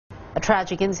A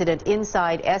tragic incident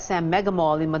inside SM Mega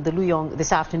Mall in Mandaluyong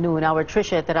this afternoon. Our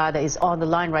Tricia Terada is on the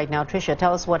line right now. Tricia,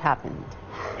 tell us what happened.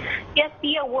 Yes,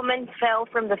 a woman fell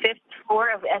from the 5th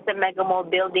floor of SM Mega Mall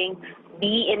Building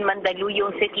B in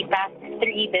Mandaluyong City past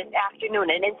 3 this afternoon.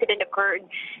 An incident occurred,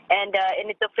 and in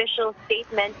its official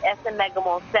statement, SM Mega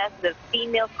Mall says the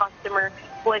female customer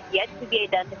who has yet to be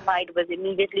identified was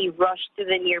immediately rushed to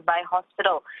the nearby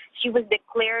hospital. She was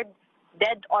declared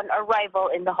dead on arrival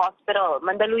in the hospital.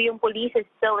 Mandaluyong police is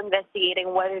still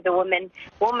investigating whether the woman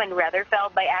fell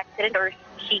by accident or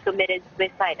she committed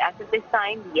suicide. As of this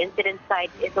time, the incident site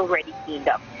is already cleaned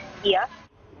up.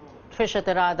 Tricia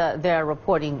Terada there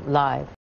reporting live.